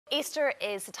Easter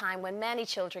is a time when many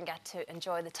children get to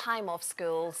enjoy the time off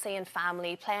school, seeing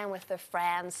family, playing with their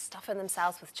friends, stuffing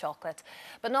themselves with chocolate.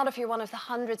 But not if you're one of the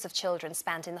hundreds of children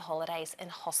spending the holidays in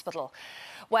hospital.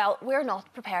 Well, we're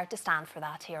not prepared to stand for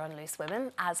that here on Loose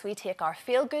Women, as we take our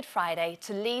Feel Good Friday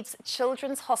to Leeds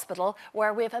Children's Hospital,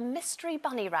 where we have a mystery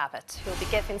bunny rabbit who'll be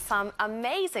giving some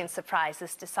amazing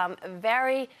surprises to some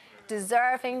very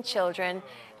deserving children.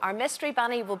 Our mystery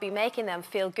bunny will be making them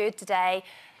feel good today.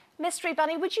 Mystery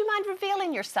Bunny, would you mind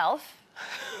revealing yourself,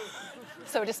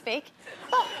 so to speak?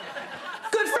 Oh.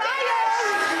 Good Friday!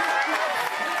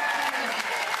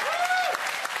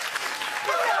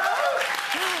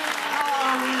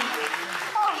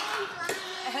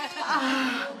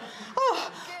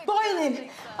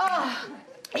 Boiling.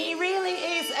 It really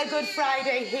is a Good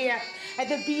Friday here at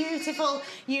the beautiful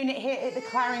unit here at the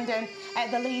Clarendon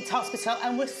at the Leeds Hospital,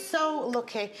 and we're so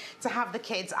lucky to have the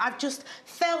kids. I've just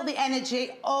felt the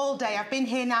energy all day. I've been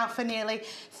here now for nearly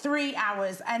 3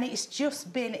 hours, and it's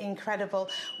just been incredible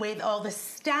with all the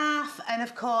staff and,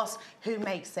 of course, who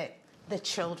makes it? The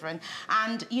children.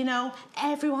 And you know,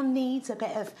 everyone needs a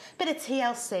bit of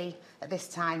TLC at this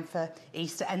time for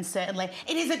Easter, and certainly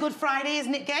it is a Good Friday,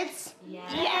 isn't it, kids?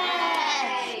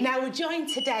 Yeah. Now we're joined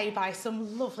today by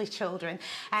some lovely children,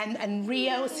 and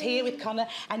Rio's here with Connor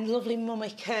and lovely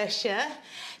mummy Kirsha.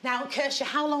 Now Kirsha,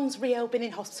 how long's Rio been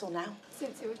in hospital now?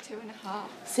 Since he was 2.5.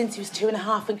 Since he was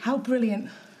 2.5, and how brilliant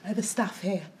are the staff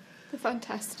here? They're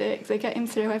fantastic. They get him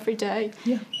through every day.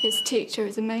 Yeah. His teacher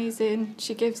is amazing.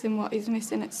 She gives him what he's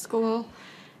missing at school.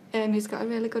 He's got a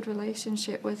really good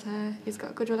relationship with her. He's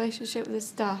got a good relationship with the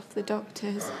staff, the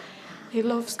doctors. He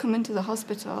loves coming to the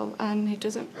hospital, and he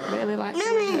doesn't really like to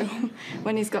go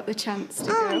when he's got the chance to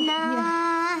go.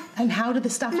 Yeah. And how do the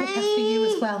staff look after you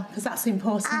as well? Because that's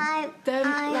important. They're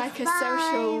like a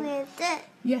social...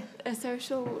 Yeah. A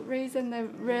social reason. They're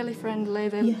really friendly.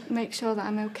 They make sure that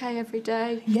I'm okay every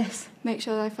day. Yes. Make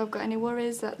sure that if I've got any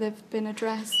worries that they've been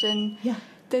addressed, and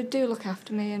they do look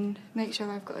after me and make sure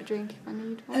I've got a drink if I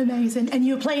need one. Amazing. And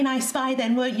you were playing I Spy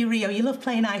then, weren't you, Rio? You love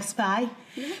playing I Spy.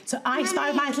 Yeah. So I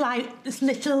Spy might like this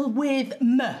little with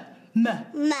Mummy!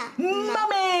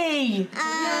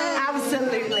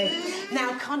 Absolutely.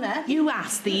 Now, Connor, you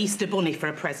asked the Easter Bunny for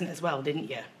a present as well, didn't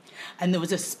you? And there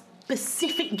was a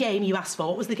specific game you asked for.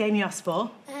 What was the game you asked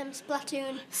for?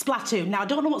 Splatoon. Splatoon. Now, I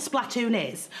don't know what Splatoon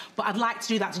is, but I'd like to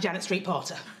do that to Janet Street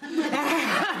Porter.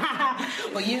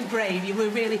 Well, you're brave. You were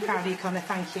really proud of you, Connor.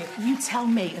 Thank you. You tell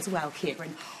me as well,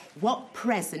 Kieran, what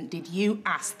present did you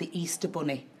ask the Easter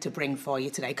Bunny to bring for you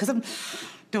today? Because I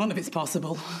don't know if it's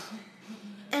possible.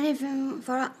 Anything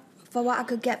for what I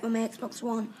could get for my Xbox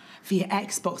One. For your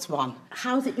Xbox One.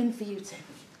 How's it been for you two?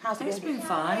 It's been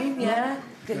fine, yeah.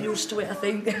 Getting used to it, I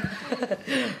think.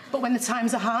 But when the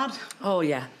times are hard? Oh,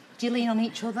 yeah. Do you lean on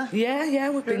each other? Yeah,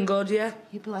 we've been good, yeah.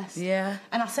 You're blessed. Yeah.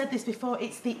 And I said this before,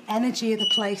 it's the energy of the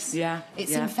place. Yeah.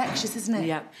 It's infectious, isn't it?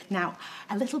 Yeah. Now,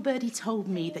 a little birdie told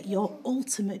me that your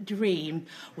ultimate dream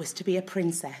was to be a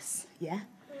princess, yeah?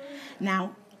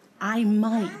 Now, I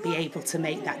might be able to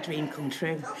make that dream come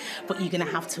true, but you're going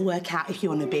to have to work out if you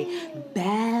want to be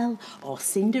Belle or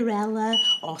Cinderella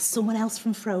or someone else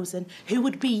from Frozen. Who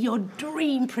would be your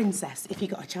dream princess if you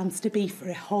got a chance to be for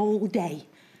a whole day?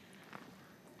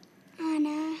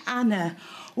 Anna. Anna.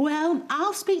 Well,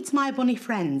 I'll speak to my bunny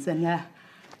friends and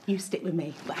you stick with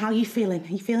me. But how are you feeling?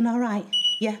 Are you feeling all right?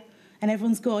 Yeah? And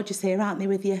everyone's gorgeous here, aren't they,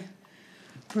 with you?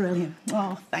 Brilliant.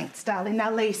 Oh, thanks, darling. Now,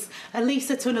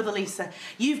 Lisa to another Lisa.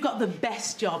 You've got the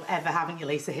best job ever, haven't you,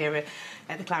 Lisa, here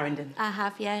at the Clarendon? I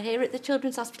have, yeah. Here at the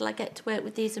Children's Hospital, I get to work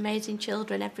with these amazing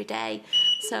children every day.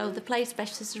 So the play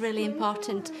specialist is really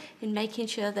important in making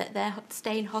sure that their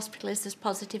stay in hospital is as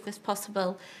positive as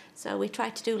possible. So we try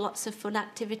to do lots of fun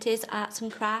activities, arts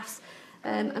and crafts.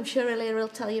 I'm sure Elia will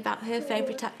tell you about her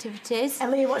favourite activities.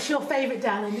 Elia, what's your favourite,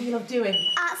 darling? What do you love doing?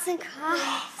 Arts and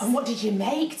crafts. And what did you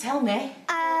make? Tell me.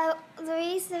 The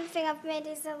recent thing I've made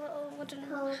is a little wooden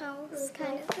house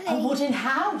kind of thing. A wooden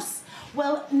house?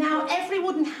 Well, now every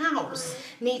wooden house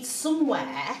needs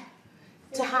somewhere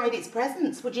to hide its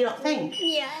presents, would you not think?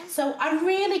 Yeah. So I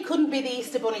really couldn't be the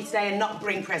Easter Bunny today and not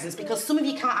bring presents, because some of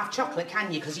you can't have chocolate,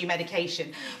 can you, because of your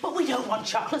medication? But we don't want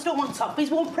chocolates, don't want toffees,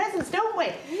 we want presents, don't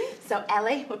we? So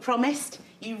Ellie, we promised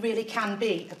you really can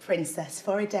be a princess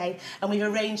for a day, and we've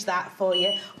arranged that for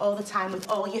you all the time with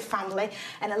all your family.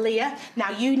 And Aaliyah, now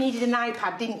you needed an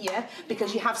iPad, didn't you?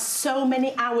 Because you have so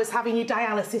many hours having your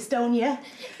dialysis, don't you? Yeah.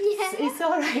 It's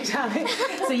all right, darling.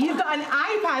 So you've got an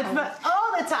iPad for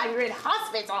all the time you're in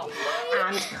hospital.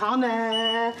 And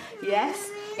Connor,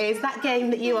 yes, is that game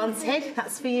that you wanted.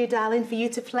 That's for you, darling, for you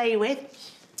to play with.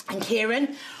 And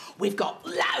Kieran, we've got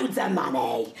loads of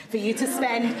money for you to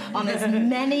spend on as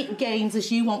many games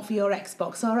as you want for your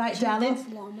Xbox. All right, darling?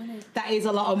 That's a lot of money. That is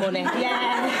a lot of money,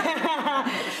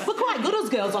 yeah. We're quite good as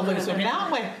girls on loose women,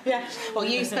 aren't we? Yeah. Well,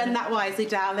 you spend that wisely,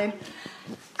 darling.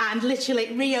 And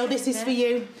literally, Rio, this is for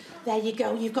you. There you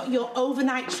go. You've got your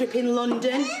overnight trip in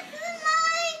London.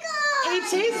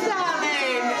 It is,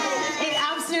 darling. It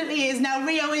absolutely is. Now,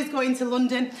 Rio is going to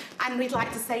London, and we'd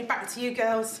like to say back to you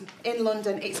girls in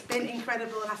London, it's been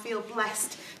incredible, and I feel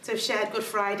blessed to have shared Good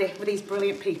Friday with these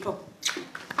brilliant people.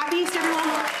 Happy Easter,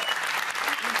 everyone.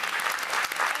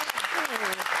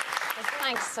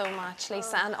 Thanks so much,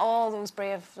 Lisa, and all those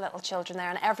brave little children there,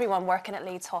 and everyone working at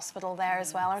Leeds Hospital there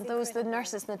as well, and those the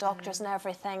nurses and the doctors and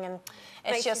everything. And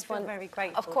it's just one. Very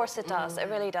grateful. Of course it does. It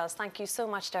really does. Thank you so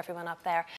much to everyone up there.